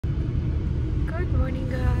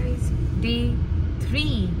day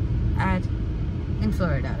 3 in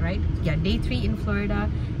Florida, right? Yeah, day 3 in Florida,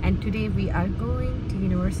 and today we are going to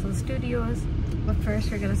Universal Studios. But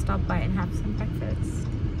first, we're gonna stop by and have some breakfast.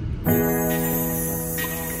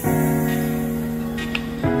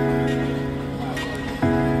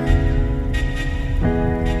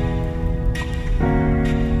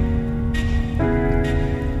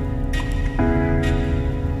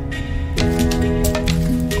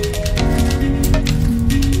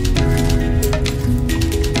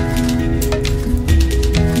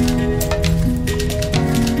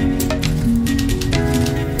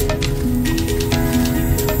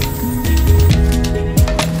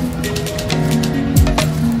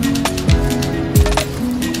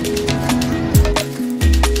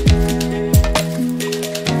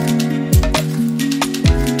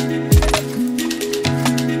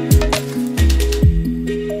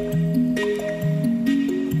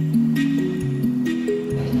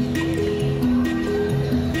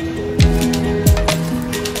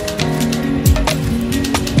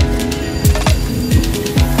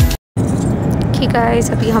 Guys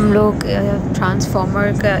अभी हम लोग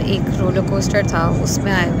transformer का एक roller coaster था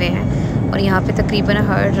उसमें आए हुए हैं और यहाँ पे तकरीबन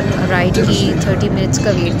हर राइड की 30 मिनट्स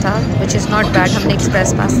का वेट था, विच इज़ नॉट बैड। हमने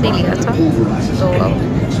एक्सप्रेस पास नहीं लिया था तो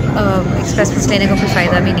एक्सप्रेस पास लेने का कोई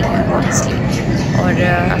फ़ायदा भी नहीं है ऑनेस्टली। और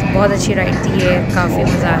बहुत अच्छी राइड थी ये, काफ़ी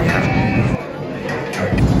मज़ा आया।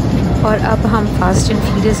 और अब हम फास्ट एंड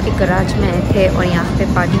फ्यूरियस के गराज में आए थे और यहाँ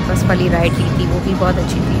पे पार्टी बस वाली राइड ली थी, वो भी बहुत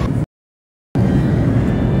अच्छी थी।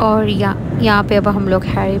 और यहाँ पे अब हम लोग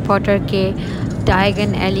हैरी पॉटर के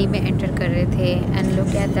डायगन एली में एंटर कर रहे थे and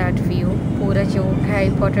look at that view. पूरा जो हैरी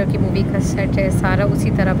पॉटर की मूवी का सेट है सारा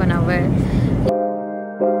उसी तरह बना हुआ है।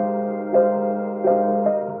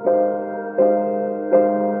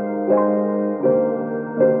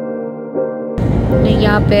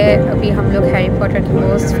 यहाँ पे अभी हम लोग हैरी पॉटर की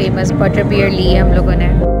मोस्ट फेमस बटर बियर ली है हम लोगों ने।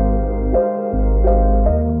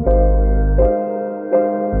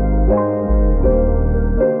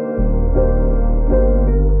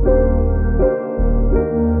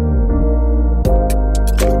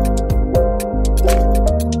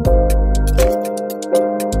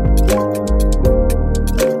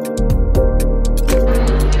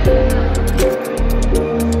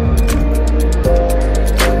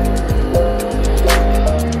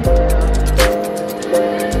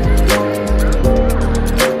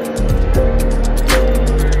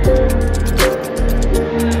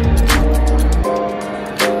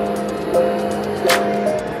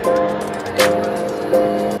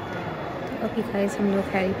 गाइस हम लोग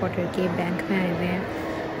हैरी पॉटर के बैंक में आए हुए हैं,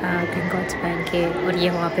 ग्रिंगॉट्स बैंक के, और ये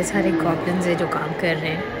वहाँ पे सारे गॉब्लिन्स हैं जो काम कर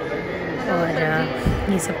रहे हैं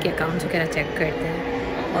और ये सब के अकाउंट्स वगैरह चेक करते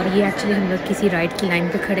हैं। और ये एक्चुअली हम लोग किसी राइड की लाइन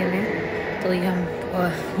पे खड़े हुए हैं, तो ये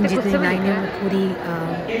हम जितनी लाइन है वो पूरी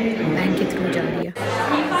बैंक के थ्रू जा रही है।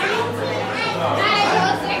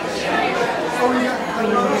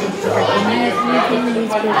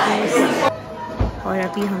 और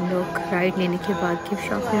अभी हम लोग राइड लेने के बाद गिफ्ट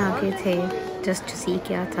शॉप में आ गए थे जस्ट टू सी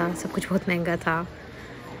क्या था। सब कुछ बहुत महंगा था।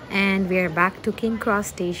 And we are back to king cross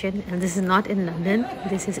station and this is not in London,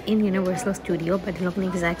 this is in universal studio, but हम लोग ने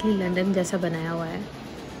एग्जैक्टली लंदन जैसा बनाया हुआ है।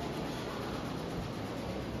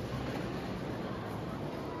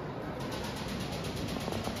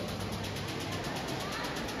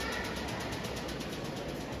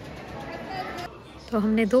 तो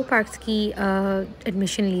हमने 2 पार्क्स की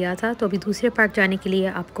एडमिशन लिया था, तो अभी दूसरे पार्क जाने के लिए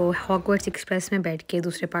आपको हॉगवर्ट्स एक्सप्रेस में बैठ के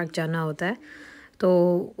दूसरे पार्क जाना होता है। तो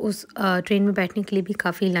उस ट्रेन में बैठने के लिए भी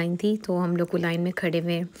काफ़ी लाइन थी, तो हम लोग को लाइन में खड़े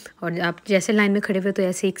हुए, और आप जैसे लाइन में खड़े हुए तो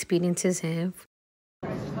ऐसे एक्सपीरियंसेस हैं।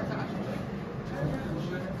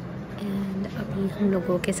 एंड अभी हम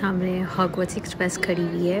लोगों के सामने हॉगवर्ट्स एक्सप्रेस खड़ी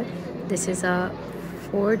हुई है। This is a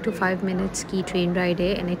 4 to 5 minutes की ट्रेन राइड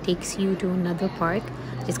है and it takes you to another park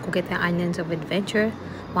जिसको कहते हैं आइलैंड्स ऑफ एडवेंचर।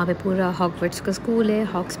 वहाँ पे पूरा हॉगवर्ट्स का स्कूल है,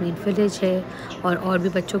 हॉग्समीड विलेज है, और भी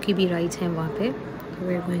बच्चों की भी राइड्स हैं वहाँ पे। तो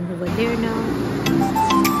we are going over there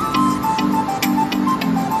now.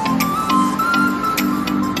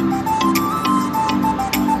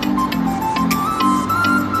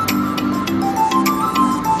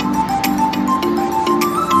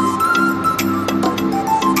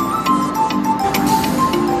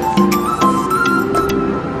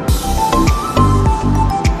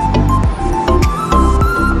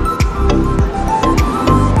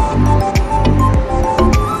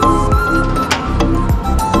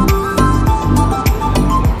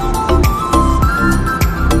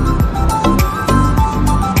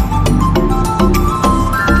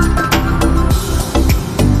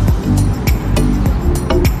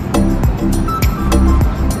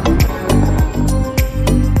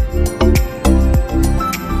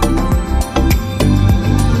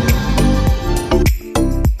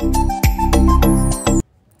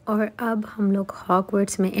 अब हम लोग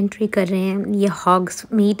हॉगवर्ट्स में एंट्री कर रहे हैं। ये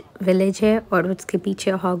हॉग्समीड विलेज है और उसके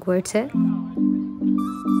पीछे हॉगवर्ट्स है।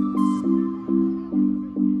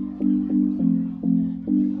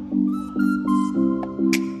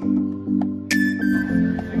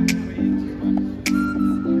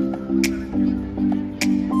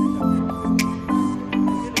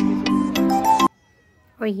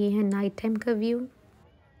 और ये है नाइट टाइम का view.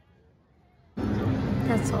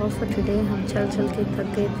 That's all for today. हम चल के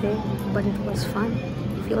थक गए थे, but it was fun.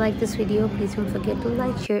 If you like this video, please don't forget to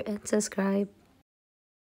like, share and subscribe.